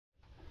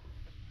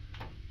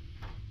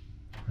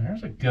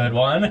There's a good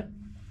one.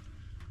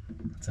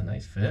 That's a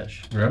nice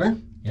fish.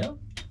 Ready? Yep.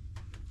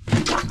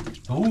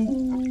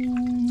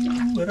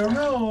 Ooh, I don't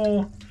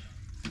know.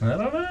 I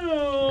don't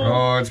know.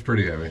 Oh, it's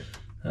pretty heavy.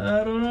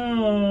 I don't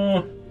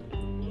know.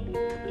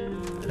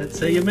 I'd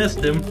say you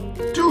missed him.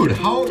 Dude,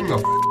 how in the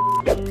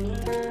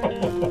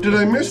did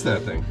I miss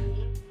that thing?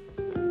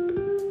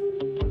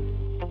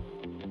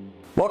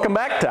 Welcome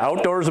back to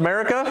Outdoors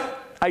America,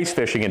 Ice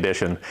Fishing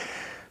Edition.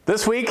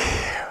 This week,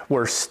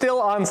 we're still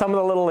on some of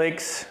the little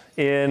lakes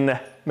in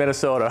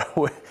Minnesota.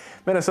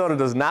 Minnesota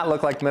does not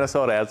look like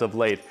Minnesota as of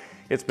late.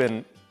 It's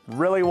been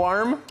really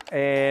warm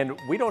and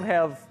we don't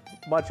have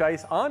much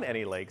ice on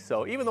any lakes.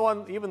 So even the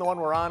one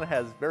we're on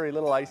has very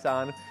little ice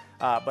on,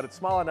 but it's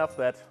small enough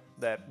that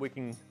we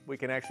can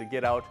actually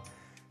get out,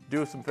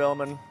 do some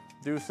filming,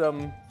 do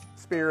some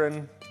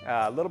spearing,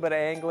 a little bit of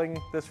angling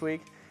this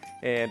week.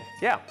 And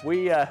yeah,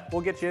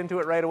 we'll get you into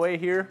it right away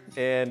here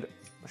and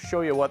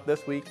show you what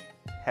this week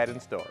had in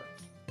store.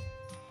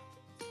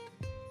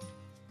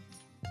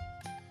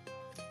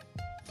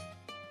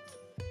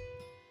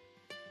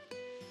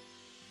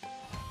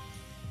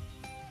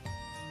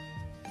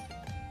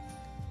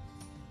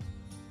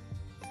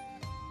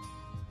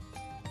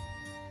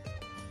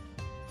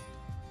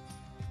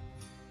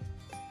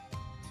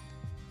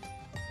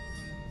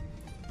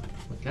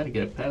 Gotta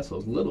get it past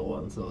those little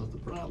ones, so that's the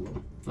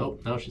problem. Oh,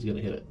 now she's gonna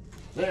hit it.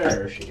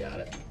 There, she got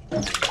it.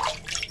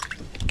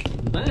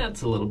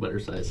 That's a little better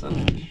size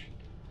sunfish.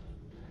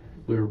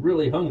 If we were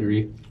really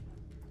hungry,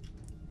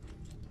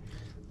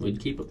 we'd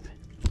keep a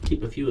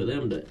few of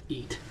them to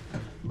eat.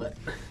 But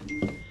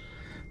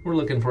we're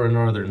looking for a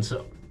northern,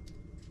 so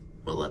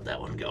we'll let that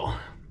one go.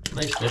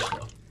 Nice fish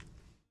though.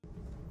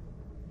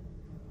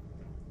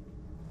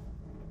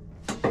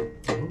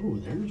 Oh,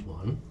 there's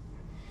one.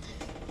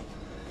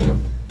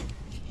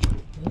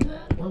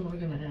 That one we're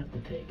gonna have to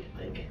take, I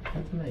think.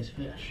 That's a nice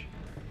fish.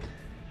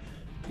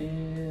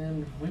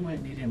 And we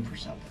might need him for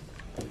something.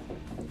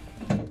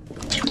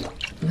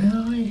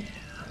 Oh yeah.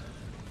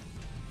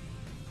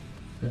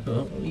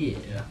 Oh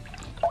yeah.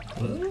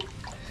 Well,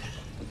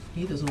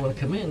 he doesn't want to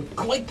come in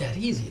quite that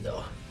easy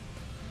though.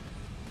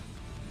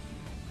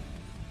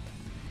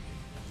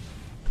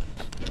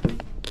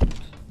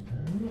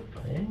 Oh,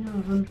 hang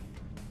on.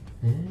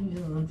 Hang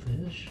on,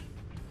 fish.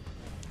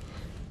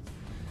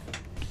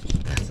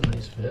 That's a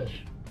nice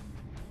fish.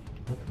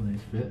 That's a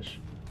nice fish.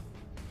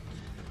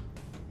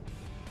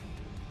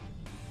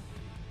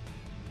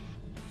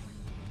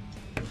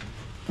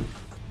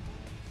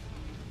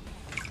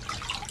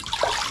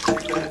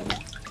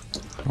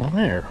 Well,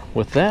 there.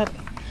 With that,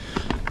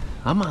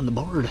 I'm on the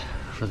board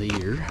for the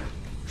year,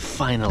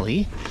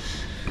 finally.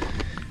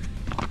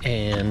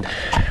 And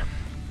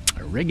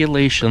our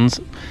regulations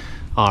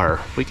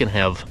are we can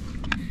have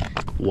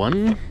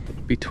one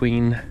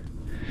between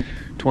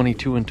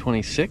 22 and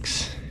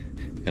 26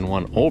 and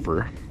one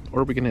over,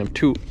 or we can have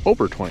two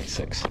over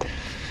 26.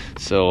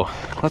 So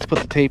let's put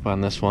the tape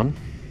on this one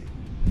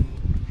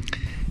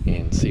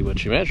and see what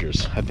she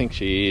measures. I think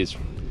she's,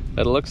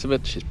 by the looks of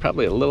it, she's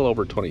probably a little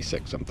over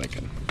 26, I'm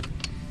thinking.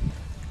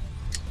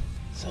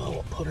 So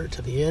we'll put her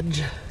to the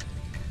edge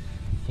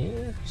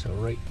here, so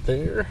right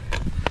there.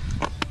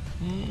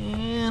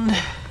 And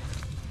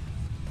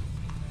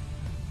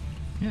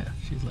yeah,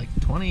 she's like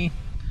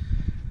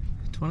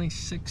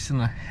 26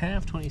 and a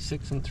half,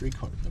 26 and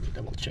 3/4. Let me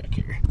double check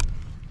here.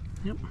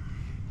 Yep.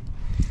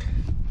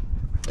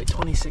 Like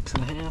 26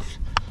 and a half.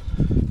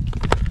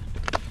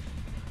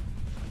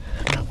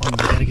 Not one we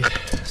gotta get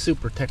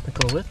super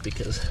technical with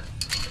because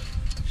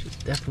she's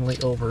definitely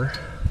over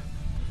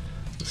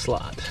the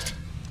slot.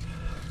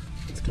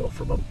 Let's go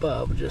from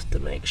above just to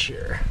make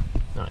sure.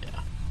 Oh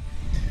yeah.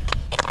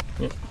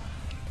 Yep.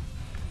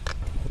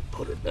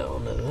 Put her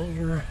down to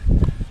there.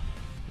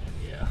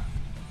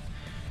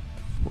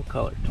 We'll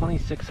call her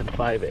 26 and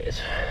 5/8.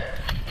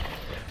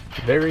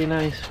 Very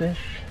nice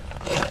fish.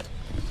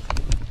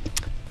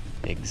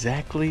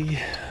 Exactly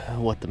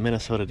what the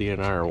Minnesota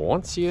DNR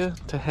wants you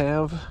to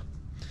have.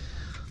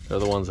 They're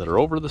the ones that are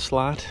over the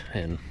slot,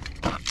 and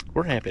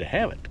we're happy to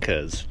have it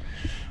because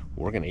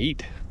we're gonna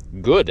eat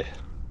good.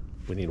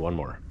 We need one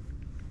more.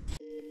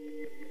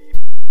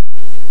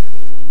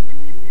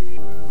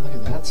 Look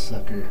at that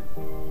sucker.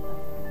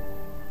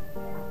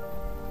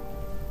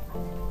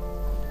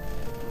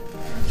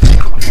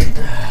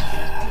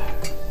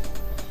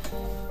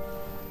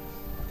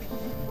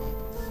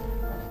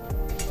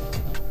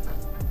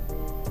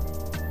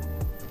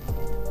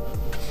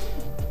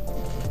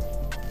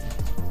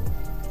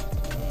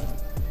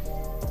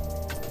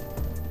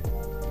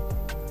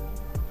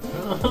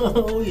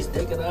 Oh, he's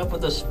taking off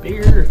with a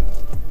spear.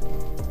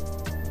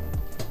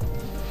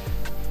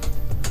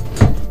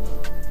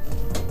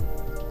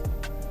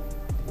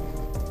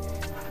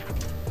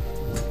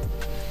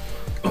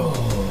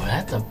 Oh,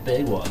 that's a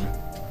big one.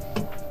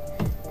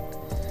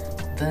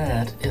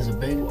 That is a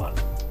big one.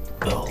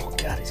 Oh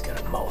God, he's got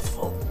a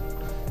mouthful.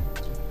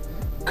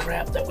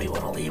 Crap that we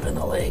want to leave in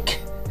the lake.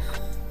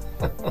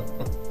 That's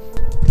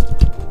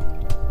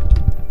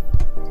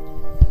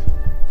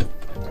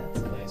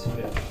a nice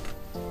fish.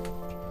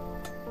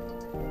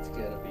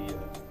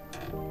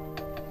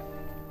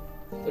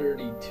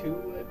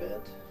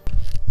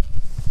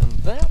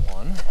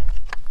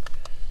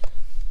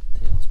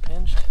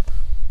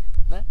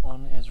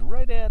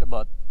 right at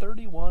about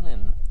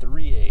 31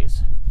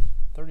 3/8.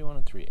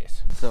 31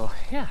 3/8. So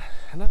yeah,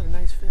 another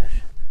nice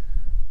fish.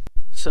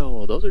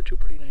 So those are two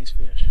pretty nice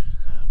fish.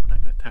 We're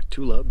not going to talk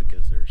too loud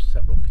because there's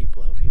several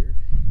people out here,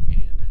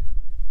 and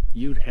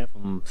you'd have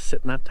them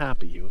sitting on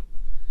top of you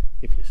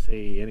if you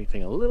say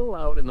anything a little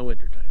loud in the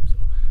wintertime. So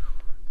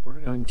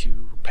we're going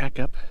to pack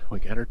up. We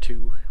got our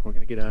two. We're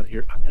going to get out of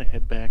here. I'm going to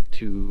head back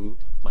to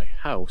my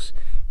house,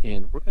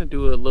 and we're going to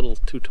do a little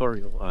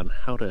tutorial on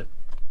how to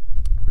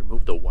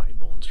remove the Y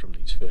bones from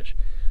these fish.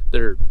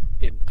 They're,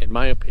 in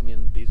my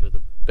opinion, these are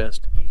the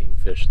best eating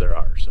fish there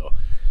are. So,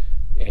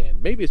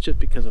 and maybe it's just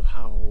because of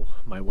how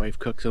my wife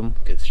cooks them,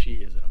 because she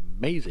is an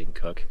amazing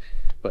cook.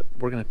 But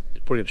we're gonna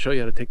show you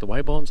how to take the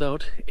Y bones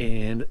out,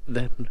 and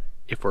then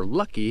if we're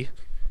lucky,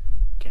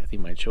 Kathy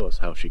might show us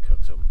how she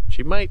cooks them.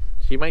 She might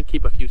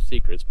keep a few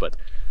secrets, but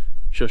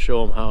she'll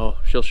show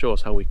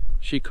us how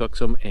she cooks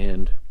them,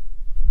 and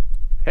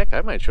heck,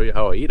 I might show you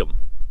how I eat them,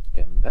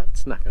 and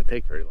that's not going to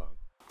take very long.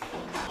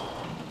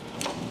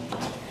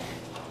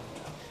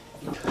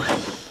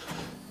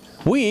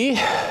 We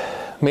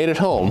made it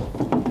home,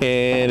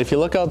 and if you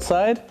look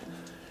outside,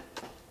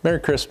 Merry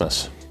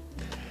Christmas.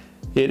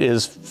 It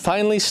is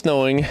finally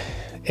snowing.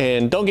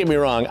 And don't get me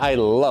wrong, I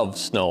love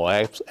snow.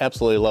 I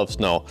absolutely love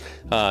snow.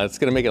 It's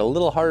gonna make it a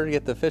little harder to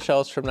get the fish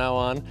house from now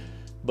on,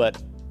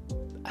 but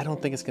I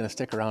don't think it's gonna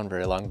stick around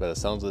very long by the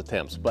sounds of the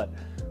temps. But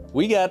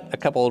we got a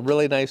couple of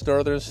really nice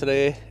northerns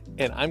today,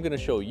 and I'm gonna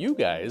show you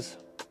guys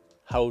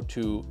how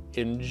to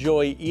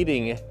enjoy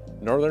eating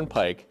northern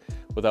pike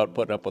without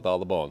putting up with all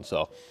the bones.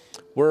 So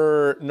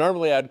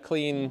normally I'd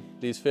clean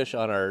these fish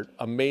on our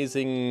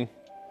amazing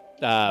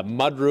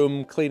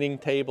mudroom cleaning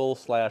table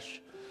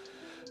slash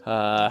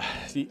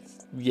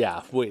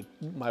yeah,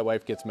 my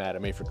wife gets mad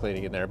at me for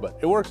cleaning in there, but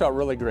it works out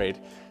really great.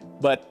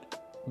 But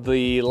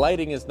the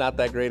lighting is not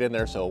that great in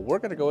there, so we're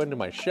gonna go into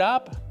my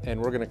shop and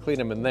we're gonna clean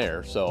them in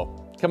there.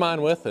 So come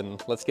on with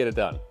and let's get it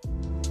done.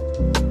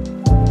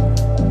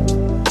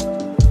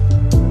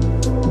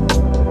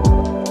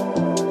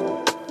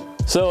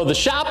 So the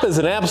shop is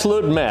an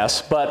absolute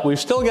mess, but we've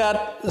still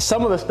got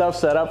some of the stuff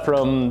set up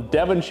from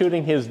Devin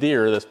shooting his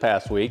deer this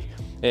past week,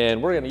 and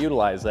we're gonna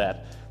utilize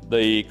that.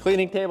 The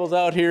cleaning table's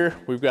out here.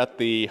 We've got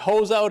the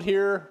hose out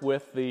here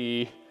with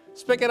the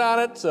spigot on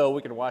it so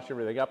we can wash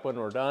everything up when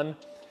we're done.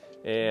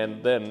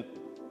 And then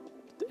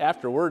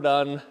after we're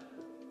done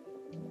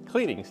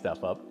cleaning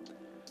stuff up,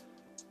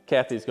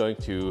 Kathy's going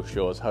to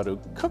show us how to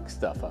cook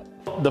stuff up.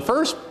 The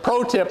first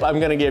pro tip I'm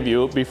gonna give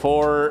you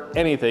before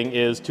anything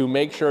is to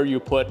make sure you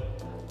put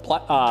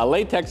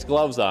latex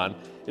gloves on.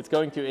 It's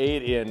going to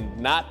aid in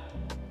not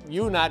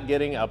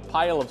getting a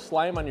pile of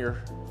slime on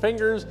your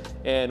fingers,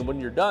 and when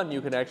you're done you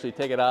can actually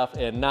take it off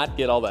and not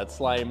get all that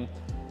slime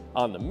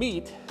on the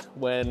meat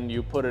when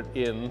you put it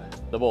in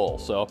the bowl.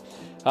 So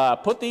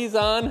put these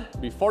on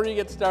before you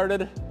get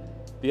started.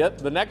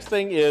 The next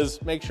thing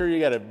is make sure you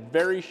got a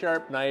very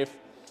sharp knife.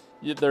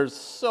 There's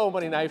so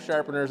many knife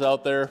sharpeners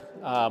out there.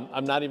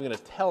 I'm not even going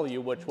to tell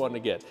you which one to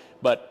get,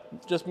 but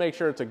just make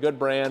sure it's a good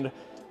brand.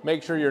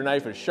 Make sure your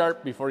knife is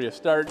sharp before you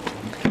start.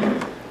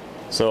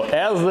 So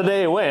as the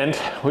day went,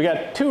 we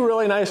got two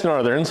really nice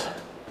northerns.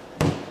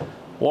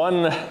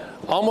 One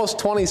almost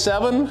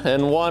 27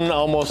 and one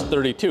almost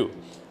 32.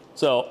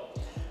 So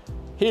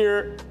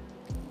here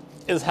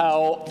is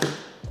how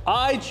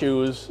I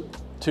choose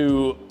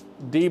to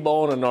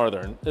debone a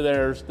northern.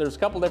 There's a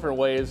couple different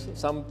ways.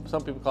 Some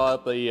people call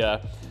it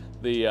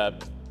the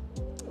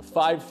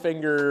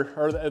 5-finger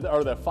or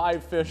the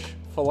 5-fish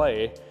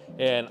fillet,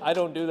 and I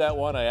don't do that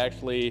one. I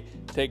actually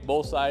take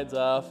both sides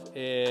off,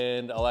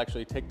 and I'll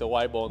actually take the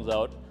Y bones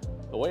out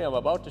the way I'm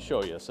about to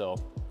show you. So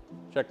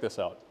check this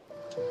out.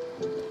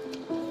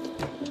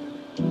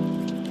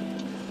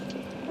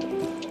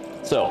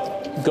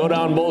 So go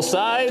down both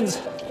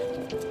sides.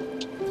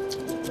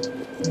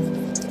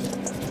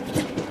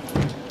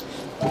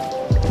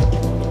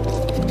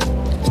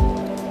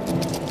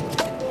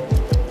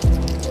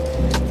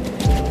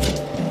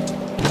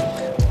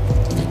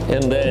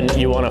 And then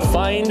you want to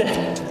find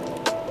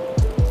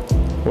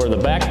where the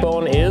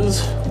backbone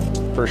is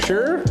for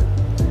sure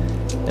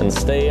and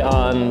stay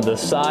on the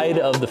side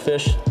of the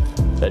fish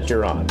that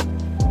you're on.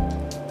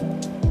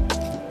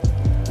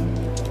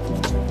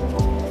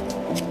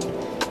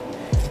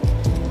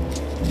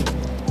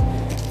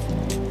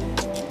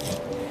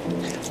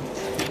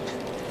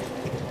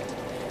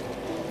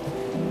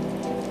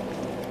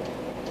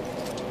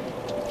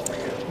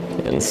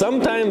 And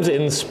sometimes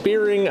in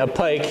spearing a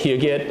pike, you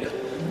get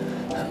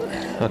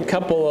a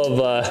couple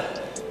of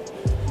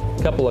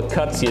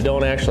cuts you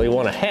don't actually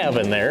want to have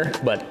in there,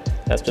 but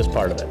that's just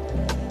part of it.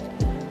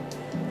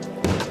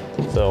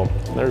 So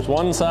there's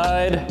one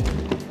side,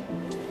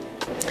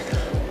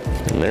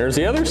 and there's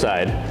the other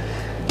side.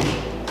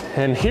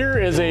 And here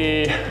is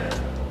a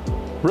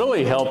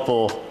really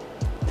helpful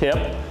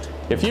tip.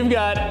 If you've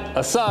got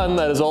a son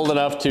that is old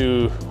enough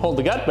to hold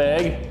the gut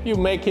bag, you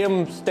make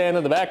him stand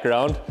in the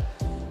background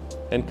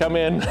and come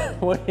in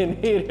when you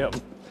need him.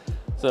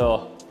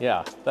 So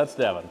yeah, that's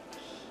Devin.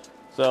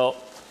 So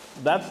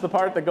that's the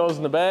part that goes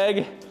in the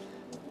bag.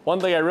 One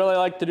thing I really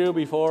like to do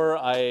before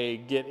I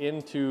get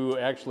into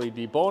actually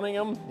deboning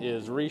them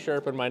is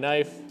resharpen my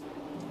knife.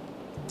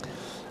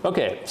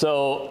 Okay,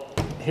 so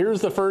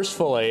here's the first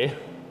fillet.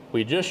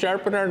 We just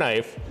sharpened our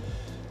knife.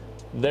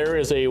 There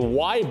is a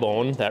Y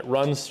bone that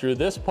runs through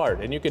this part,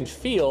 and you can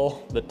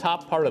feel the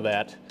top part of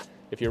that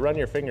if you run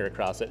your finger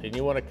across it, and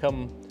you want to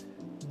come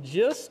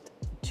just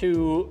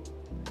to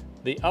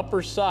the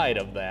upper side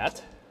of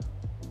that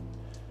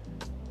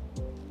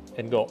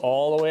and go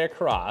all the way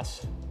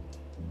across.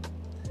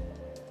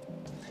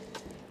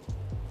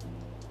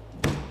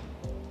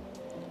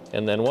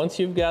 And then once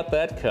you've got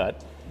that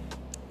cut,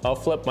 I'll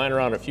flip mine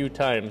around a few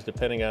times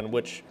depending on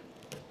which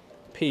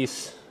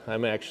piece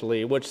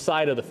which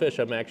side of the fish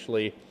I'm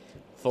actually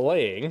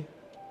filleting.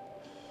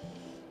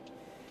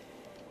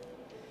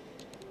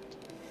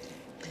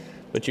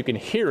 But you can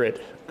hear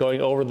it going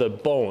over the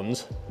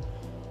bones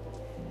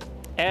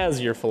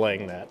as you're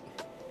filleting that.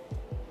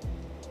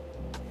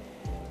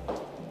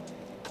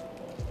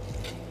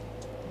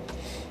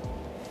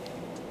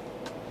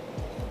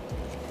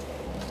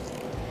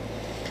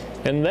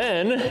 And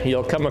then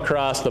you'll come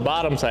across the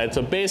bottom side.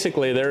 So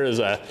basically there's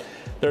a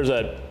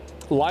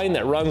line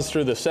that runs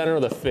through the center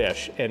of the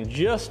fish, and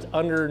just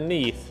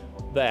underneath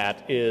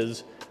that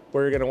is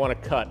where you're gonna wanna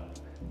cut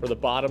for the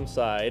bottom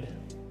side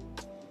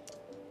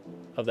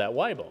of that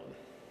Y bone.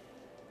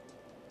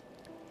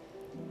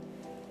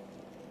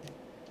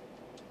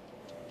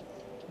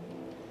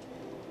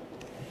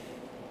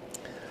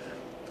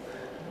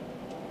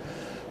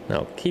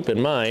 Now keep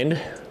in mind,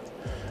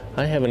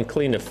 I haven't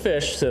cleaned a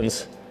fish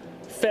since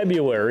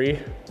February,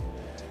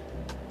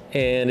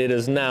 and it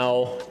is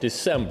now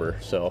December,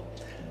 so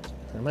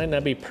I might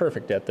not be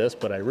perfect at this,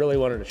 but I really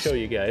wanted to show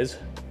you guys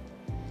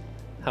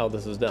how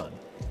this is done.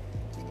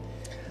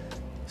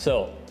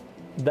 So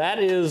that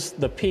is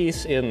the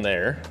piece in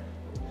there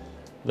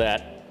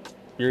that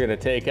you're gonna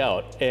take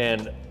out,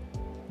 and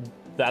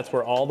that's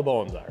where all the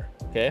bones are,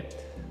 okay?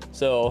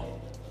 So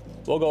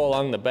we'll go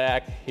along the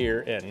back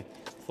here and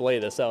fillet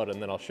this out,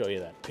 and then I'll show you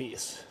that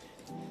piece.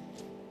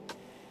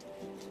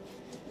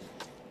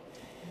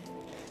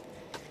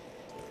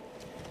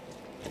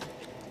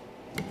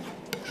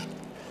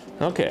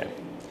 Okay,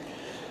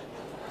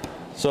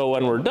 so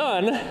when we're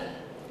done,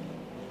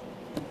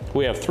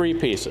 we have 3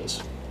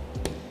 pieces.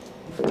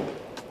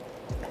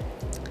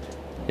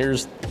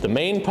 Here's the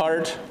main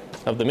part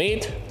of the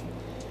meat.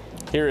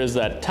 Here is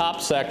that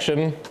top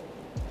section.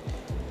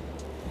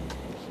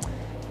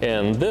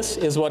 And this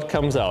is what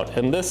comes out.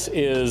 And this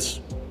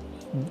is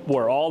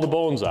where all the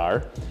bones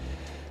are.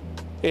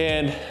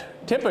 And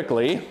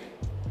typically,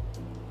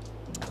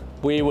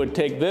 we would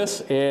take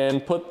this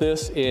and put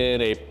this in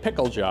a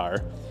pickle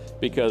jar,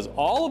 because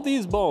all of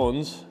these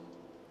bones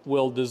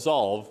will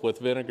dissolve with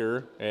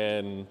vinegar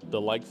and the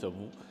likes of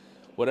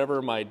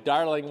whatever my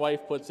darling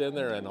wife puts in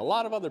there and a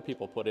lot of other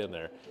people put in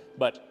there.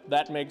 But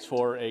that makes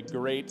for a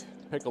great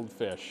pickled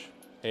fish,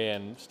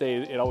 and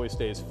it always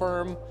stays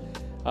firm.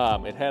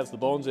 It has the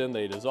bones in,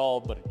 they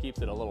dissolve, but it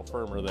keeps it a little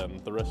firmer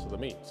than the rest of the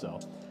meat. So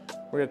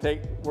we're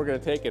gonna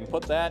take and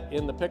put that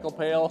in the pickle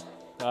pail.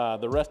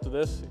 The rest of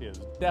this is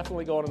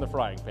definitely going in the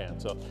frying pan.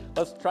 So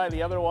let's try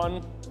the other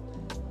one,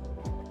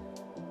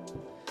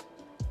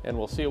 and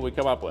we'll see what we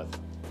come up with.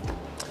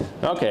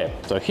 Okay,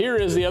 so here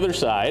is the other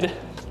side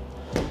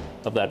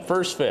of that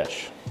first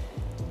fish.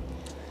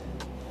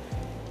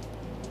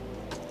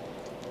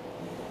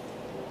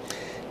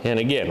 And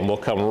again, we'll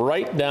come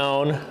right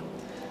down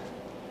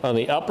on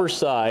the upper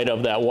side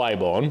of that Y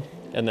bone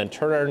and then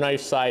turn our knife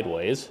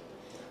sideways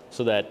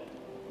so that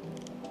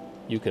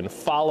you can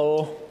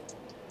follow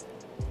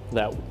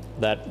that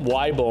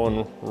Y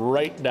bone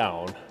right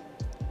down.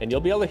 And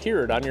you'll be able to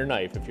hear it on your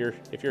knife.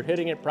 If you're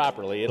hitting it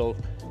properly, it'll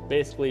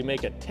basically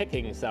make a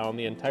ticking sound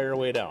the entire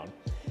way down.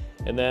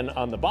 And then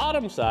on the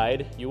bottom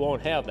side, you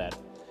won't have that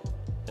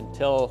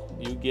until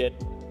you get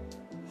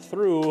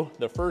through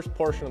the first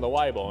portion of the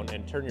Y bone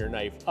and turn your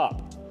knife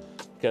up,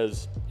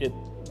 because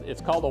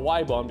it's called a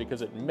Y bone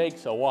because it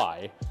makes a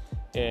Y,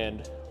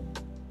 and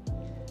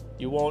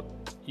you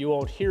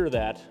won't hear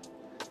that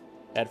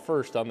at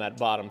first on that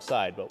bottom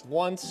side. But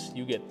once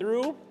you get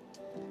through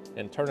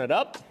and turn it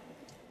up,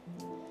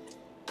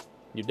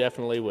 you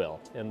definitely will.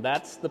 And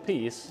that's the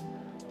piece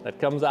that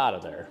comes out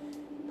of there.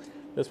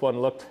 This one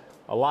looked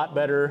a lot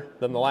better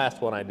than the last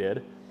one I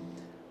did.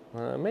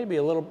 Maybe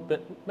a little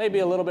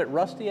bit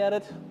rusty at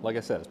it. Like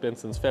I said, it's been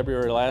since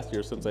February last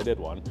year since I did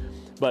one.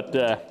 But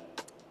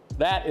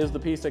that is the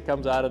piece that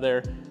comes out of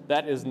there.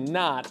 That is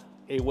not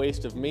a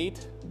waste of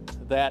meat.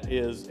 That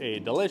is a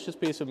delicious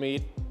piece of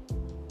meat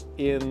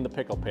in the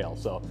pickle pail.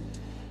 So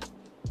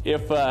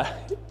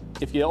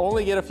if you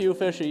only get a few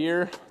fish a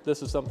year,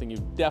 this is something you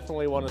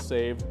definitely want to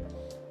save,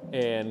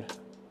 and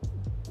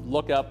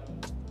look up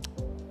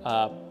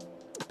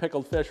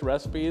pickled fish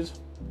recipes.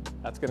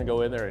 That's going to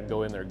go in there and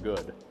go in there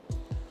good.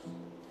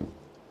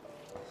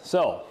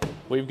 So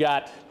we've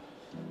got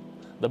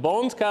the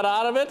bones cut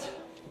out of it.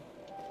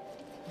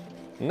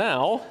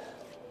 Now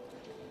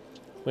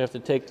we have to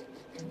take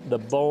the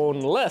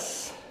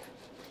boneless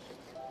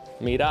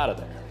meat out of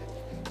there.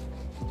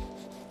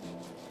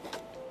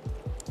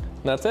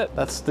 that's it.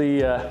 That's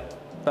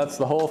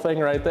the whole thing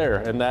right there.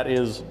 And that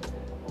is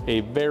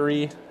a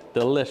very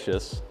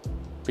delicious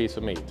piece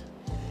of meat.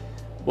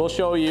 We'll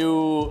show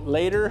you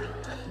later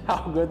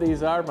how good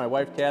these are. My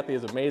wife Kathy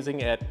is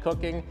amazing at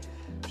cooking.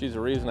 She's the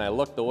reason I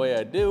look the way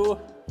I do.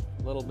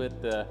 A little bit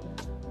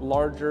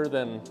larger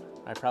than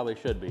I probably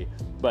should be,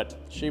 but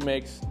she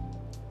makes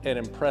an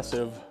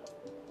impressive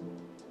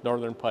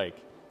northern pike,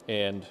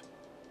 and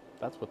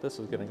that's what this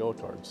is gonna go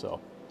towards, so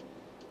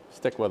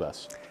stick with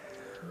us.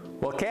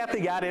 Well,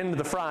 Kathy got into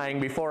the frying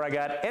before I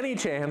got any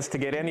chance to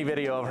get any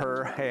video of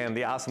her and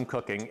the awesome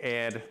cooking,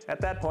 and at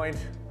that point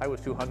I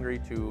was too hungry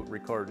to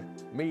record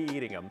me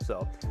eating them,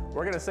 so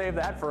we're gonna save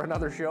that for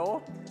another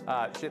show.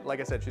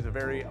 Like I said, she's a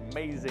very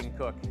amazing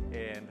cook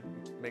and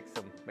makes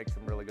some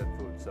really good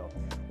food, so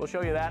we'll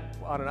show you that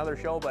on another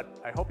show. But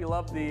I hope you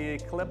love the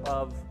clip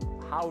of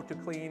how to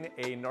clean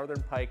a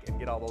northern pike and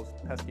get all those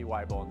pesky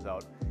Y bones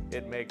out.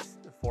 It makes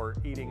for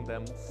eating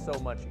them so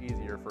much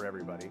easier for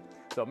everybody.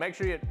 So make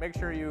sure you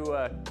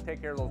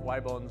take care of those Y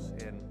bones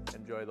and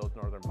enjoy those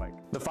northern pike.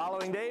 The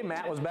following day,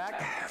 Matt was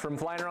back from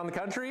flying around the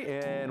country,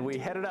 and we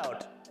headed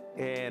out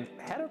and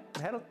had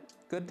a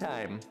good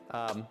time.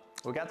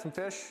 We got some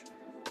fish.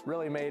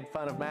 Really made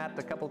fun of Matt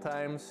a couple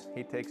times.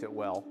 He takes it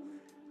well,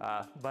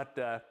 but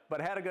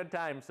had a good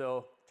time.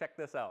 So check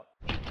this out.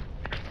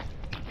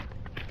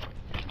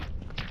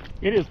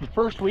 It is the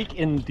first week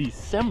in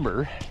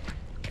December,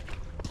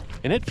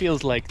 and it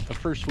feels like the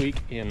first week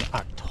in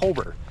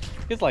October.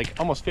 It's like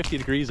almost 50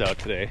 degrees out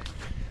today.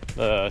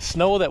 The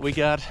snow that we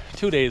got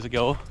 2 days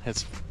ago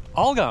is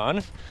all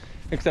gone,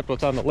 except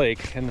what's on the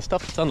lake, and the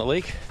stuff that's on the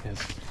lake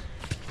is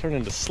turned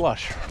into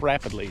slush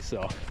rapidly.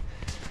 So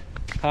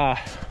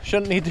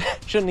shouldn't need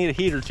a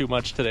heater too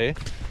much today,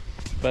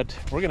 but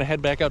we're gonna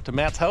head back out to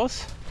Matt's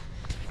house.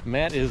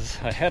 Matt is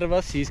ahead of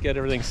us. He's got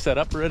everything set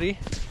up ready,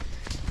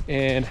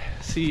 and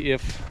see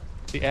if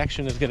the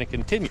action is gonna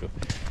continue.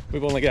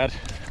 We've only got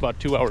about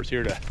 2 hours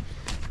here to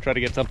try to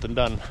get something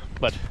done,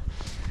 but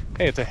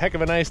hey, it's a heck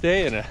of a nice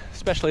day, and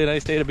especially a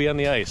nice day to be on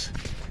the ice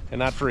and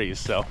not freeze.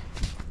 So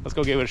let's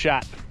go give it a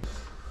shot.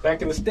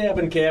 Back in the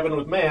stabbing cabin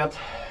with Matt.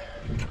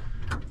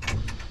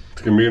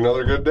 It's gonna be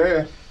another good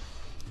day.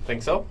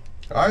 Think so?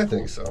 I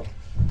think so.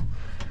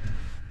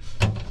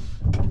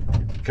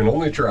 Can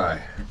only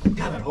try.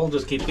 God, that hole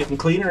just keeps getting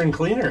cleaner and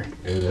cleaner.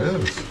 It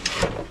is.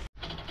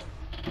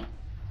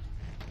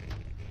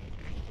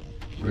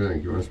 What do you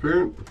think? You want to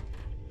spear it?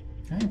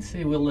 I'd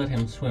say we'll let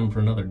him swim for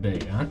another day,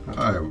 huh?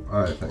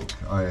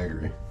 I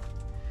agree.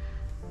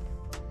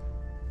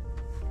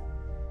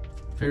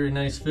 Very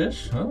nice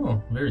fish.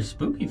 Oh, very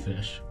spooky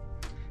fish.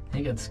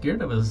 He got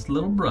scared of his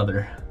little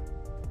brother.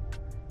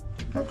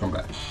 I'll come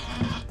back.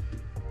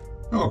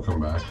 I'll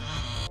come back.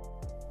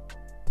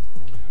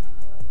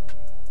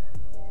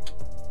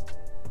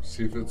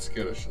 See if it's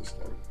skittish this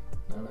time.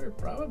 Another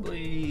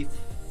probably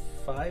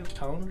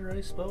 5-pounder,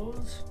 I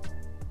suppose.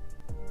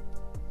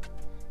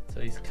 So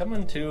he's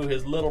coming to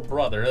his little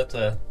brother. That's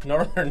a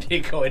northern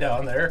decoy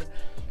down there,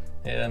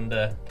 and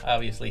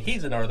obviously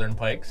he's a northern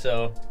pike.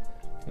 So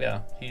yeah,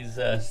 he's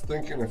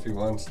thinking if he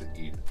wants to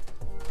eat.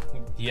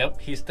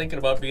 Yep, he's thinking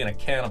about being a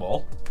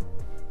cannibal.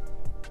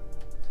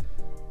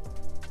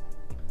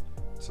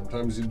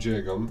 Sometimes you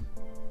jig them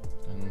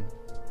and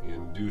you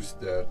induce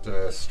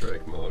that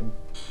strike mode.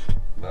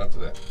 Not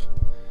today.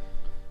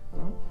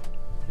 Well,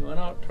 he went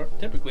out.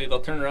 Typically they'll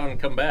turn around and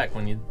come back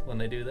when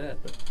they do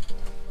that, but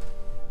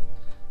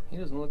he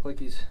doesn't look like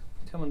he's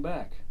coming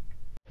back.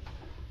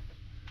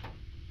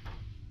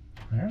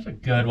 There's a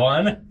good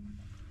one.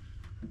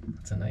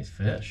 That's a nice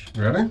fish.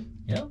 Ready?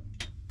 Yep.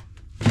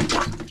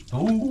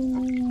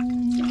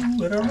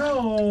 Ooh, I don't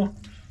know.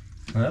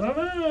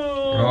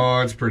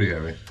 Oh, it's pretty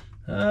heavy.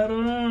 I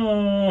don't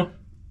know.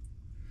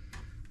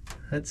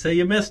 I'd say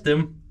you missed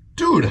him.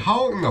 Dude,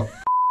 how in the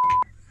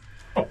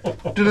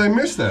f did I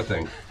miss that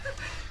thing?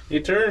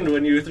 You turned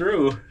when you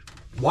threw.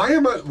 Why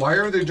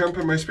are they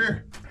jumping my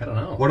spear? I don't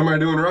know. What am I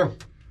doing wrong?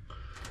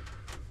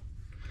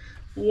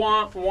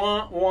 Wah,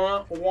 wah,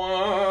 wah,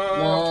 wah.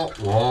 Wah,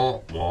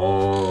 wah,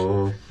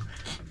 wah.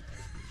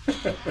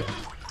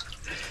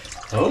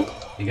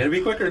 Oh, you gotta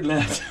be quicker than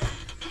that.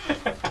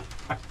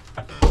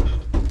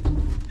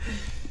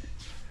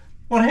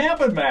 What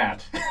happened,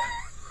 Matt?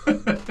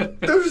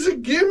 That was a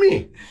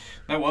gimme.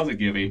 That was a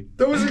gimme.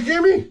 That was a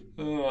gimme.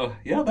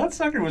 Yeah, that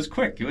sucker was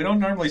quick. We don't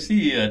normally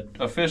see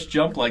a fish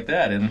jump like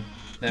that, and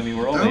I mean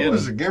we're only that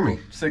was a gimme.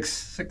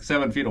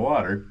 6-7 feet of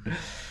water.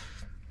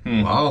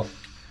 Wow.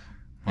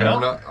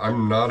 Well,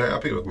 I'm not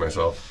happy with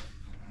myself.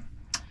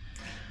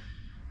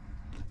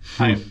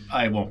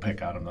 I won't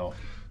pick on him though.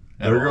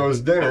 There goes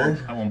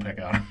dinner. I won't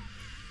pick on him.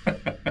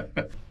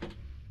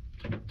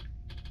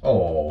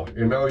 Oh,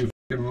 and now he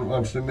f***ing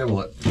wants to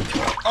nibble it.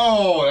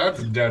 Oh, that's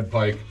a dead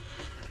pike.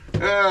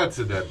 That's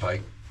a dead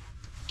pike.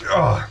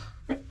 Oh,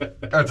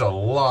 that's a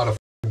lot of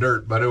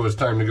dirt, but it was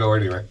time to go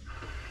anyway.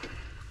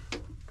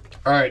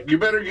 All right, you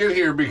better get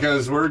here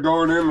because we're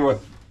going in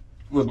with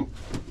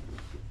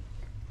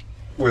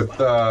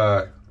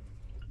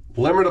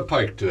limit of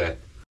pike today.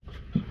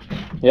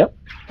 Yep.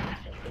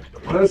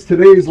 That's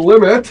today's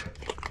limit.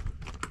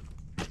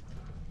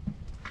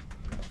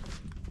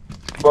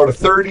 About a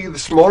 30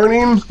 this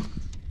morning.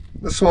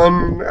 This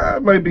one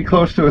might be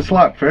close to a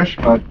slot fish,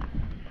 but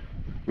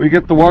we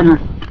get the one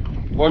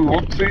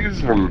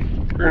whoopsies,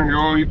 and we're gonna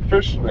go eat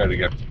fish tonight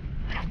again.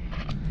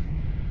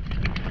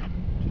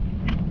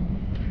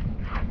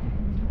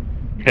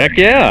 Heck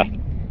yeah.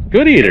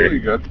 Good eater. Really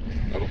good.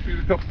 That'll feed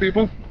a couple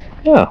people.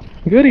 Yeah,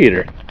 good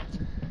eater.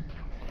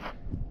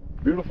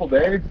 Beautiful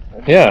day.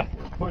 Yeah.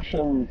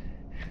 Pushing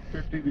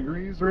 50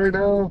 degrees right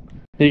now.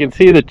 You can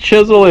see the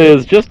chisel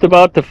is just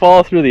about to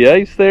fall through the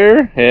ice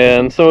there,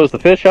 and so is the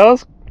fish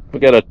house. We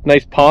got a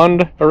nice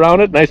pond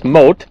around it, nice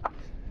moat.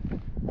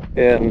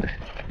 And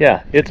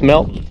yeah, it's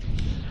melting.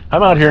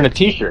 I'm out here in a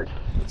t-shirt.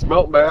 It's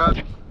melting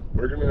bad.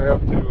 We're gonna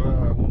have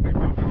to, we'll be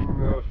moving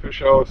the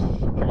fish house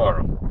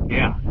tomorrow.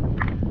 Yeah.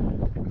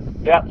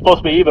 Yeah, it's supposed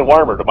to be even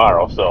warmer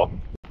tomorrow, so.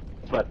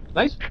 But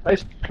nice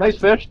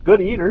fish,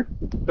 good eater.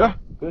 Yeah.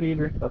 Good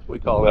eater, that's what we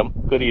call them,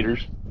 good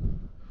eaters.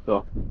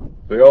 So.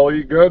 They all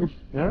eat good.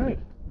 All right.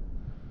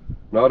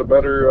 Not a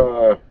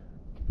better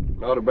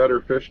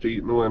fish to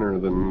eat in the winter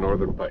than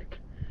northern pike.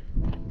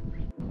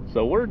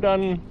 So we're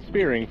done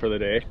spearing for the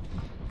day,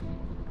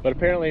 but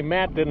apparently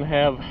Matt didn't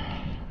have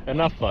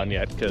enough fun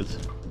yet because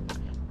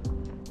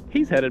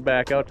he's headed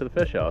back out to the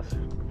fish house.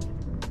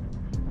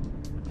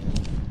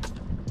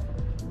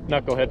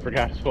 Knucklehead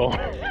forgot his phone.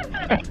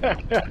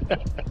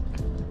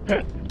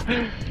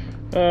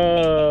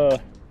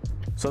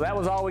 So that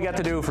was all we got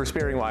to do for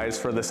spearing wise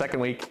for the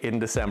second week in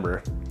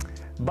December.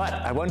 But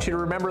I want you to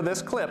remember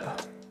this clip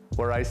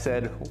where I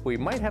said we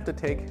might have to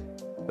take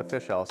the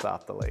fish house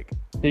off the lake.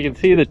 You can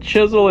see the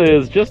chisel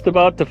is just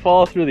about to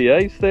fall through the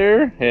ice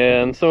there,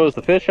 and so is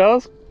the fish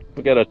house.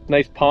 We got a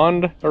nice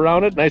pond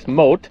around it, nice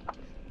moat.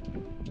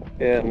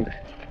 And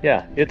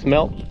yeah, it's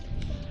melting.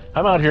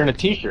 I'm out here in a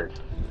t-shirt.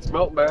 It's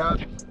melting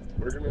bad.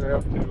 We're gonna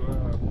have to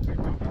we'll be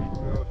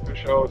moving the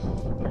fish house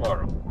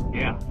tomorrow.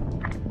 Yeah.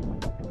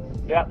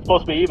 Yeah, it's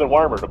supposed to be even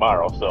warmer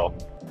tomorrow, so.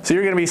 So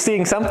you're going to be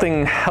seeing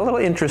something a little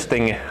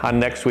interesting on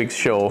next week's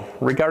show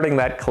regarding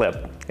that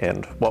clip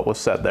and what was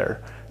said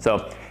there.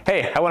 So,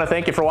 hey, I want to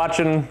thank you for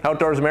watching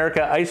Outdoors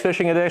America Ice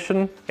Fishing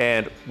Edition,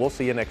 and we'll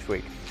see you next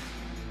week.